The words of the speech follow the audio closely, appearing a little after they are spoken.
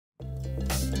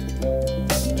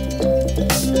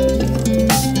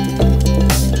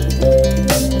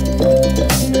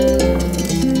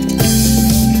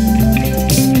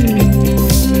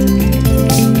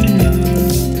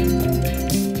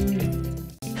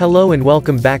Hello and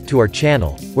welcome back to our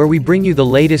channel, where we bring you the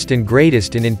latest and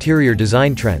greatest in interior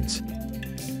design trends.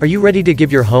 Are you ready to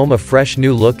give your home a fresh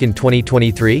new look in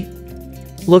 2023?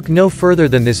 Look no further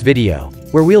than this video,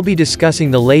 where we'll be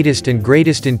discussing the latest and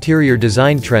greatest interior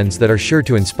design trends that are sure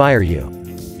to inspire you.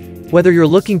 Whether you're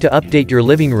looking to update your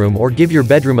living room or give your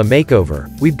bedroom a makeover,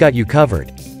 we've got you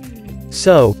covered.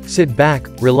 So, sit back,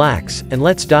 relax, and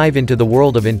let's dive into the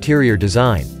world of interior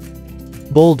design.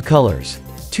 Bold colors.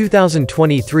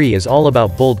 2023 is all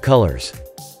about bold colors.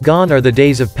 Gone are the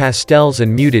days of pastels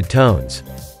and muted tones.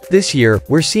 This year,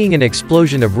 we're seeing an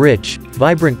explosion of rich,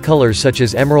 vibrant colors such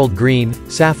as emerald green,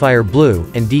 sapphire blue,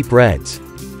 and deep reds.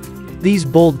 These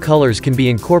bold colors can be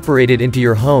incorporated into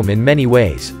your home in many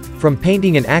ways, from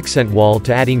painting an accent wall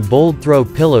to adding bold throw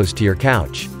pillows to your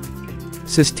couch.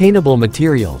 Sustainable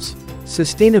materials.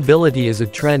 Sustainability is a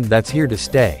trend that's here to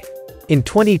stay. In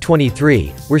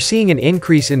 2023, we're seeing an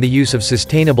increase in the use of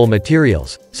sustainable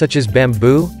materials, such as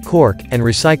bamboo, cork, and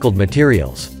recycled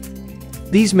materials.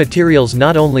 These materials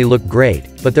not only look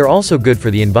great, but they're also good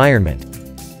for the environment.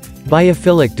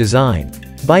 Biophilic design.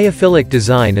 Biophilic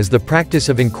design is the practice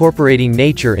of incorporating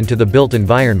nature into the built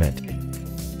environment.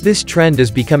 This trend is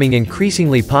becoming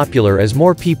increasingly popular as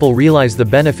more people realize the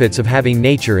benefits of having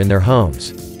nature in their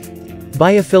homes.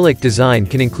 Biophilic design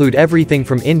can include everything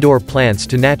from indoor plants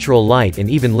to natural light and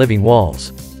even living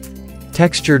walls.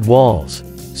 Textured walls.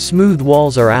 Smooth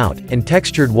walls are out, and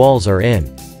textured walls are in.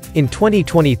 In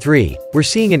 2023, we're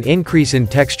seeing an increase in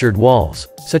textured walls,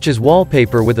 such as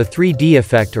wallpaper with a 3D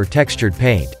effect or textured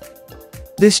paint.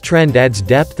 This trend adds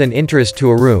depth and interest to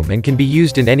a room and can be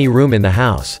used in any room in the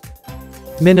house.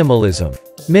 Minimalism.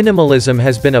 Minimalism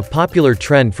has been a popular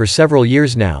trend for several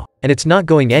years now, and it's not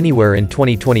going anywhere in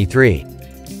 2023.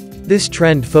 This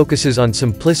trend focuses on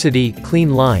simplicity,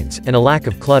 clean lines, and a lack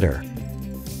of clutter.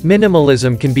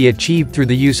 Minimalism can be achieved through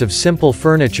the use of simple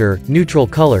furniture, neutral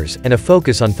colors, and a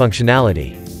focus on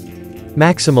functionality.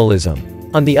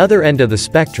 Maximalism. On the other end of the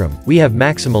spectrum, we have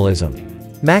maximalism.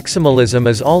 Maximalism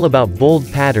is all about bold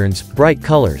patterns, bright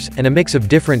colors, and a mix of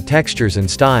different textures and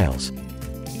styles.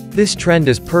 This trend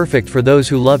is perfect for those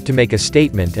who love to make a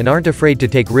statement and aren't afraid to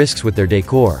take risks with their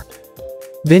decor.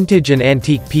 Vintage and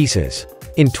antique pieces.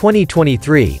 In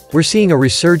 2023, we're seeing a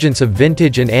resurgence of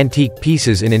vintage and antique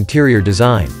pieces in interior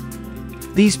design.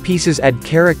 These pieces add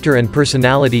character and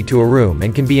personality to a room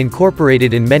and can be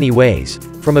incorporated in many ways,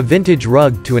 from a vintage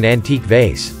rug to an antique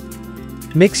vase.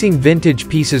 Mixing vintage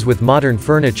pieces with modern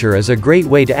furniture is a great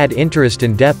way to add interest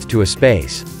and depth to a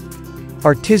space.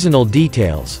 Artisanal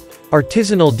details.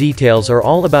 Artisanal details are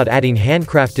all about adding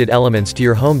handcrafted elements to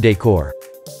your home decor.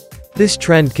 This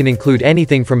trend can include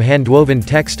anything from hand-woven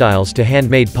textiles to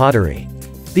handmade pottery.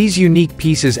 These unique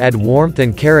pieces add warmth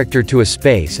and character to a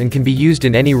space and can be used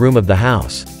in any room of the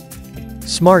house.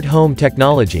 Smart home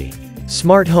technology.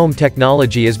 Smart home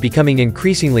technology is becoming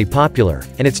increasingly popular,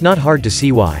 and it's not hard to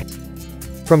see why.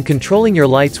 From controlling your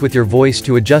lights with your voice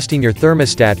to adjusting your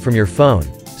thermostat from your phone,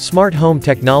 smart home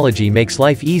technology makes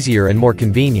life easier and more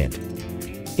convenient.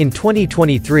 In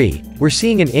 2023, we're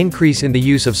seeing an increase in the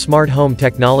use of smart home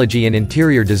technology in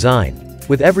interior design,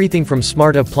 with everything from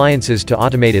smart appliances to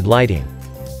automated lighting.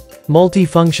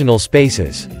 Multifunctional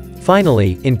spaces.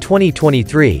 Finally, in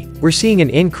 2023, we're seeing an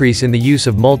increase in the use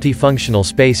of multifunctional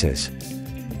spaces.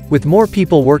 With more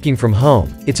people working from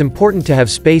home, it's important to have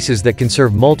spaces that can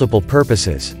serve multiple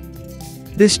purposes.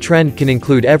 This trend can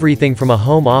include everything from a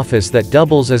home office that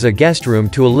doubles as a guest room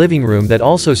to a living room that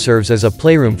also serves as a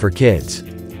playroom for kids.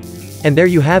 And there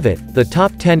you have it, the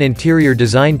top 10 interior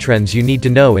design trends you need to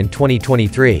know in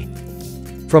 2023.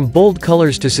 From bold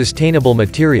colors to sustainable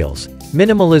materials,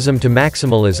 minimalism to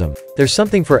maximalism, there's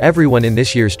something for everyone in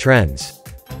this year's trends.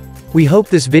 We hope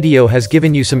this video has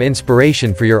given you some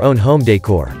inspiration for your own home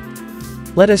decor.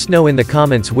 Let us know in the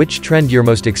comments which trend you're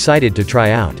most excited to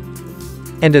try out.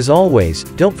 And as always,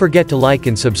 don't forget to like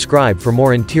and subscribe for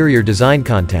more interior design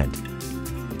content.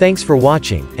 Thanks for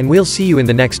watching, and we'll see you in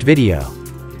the next video.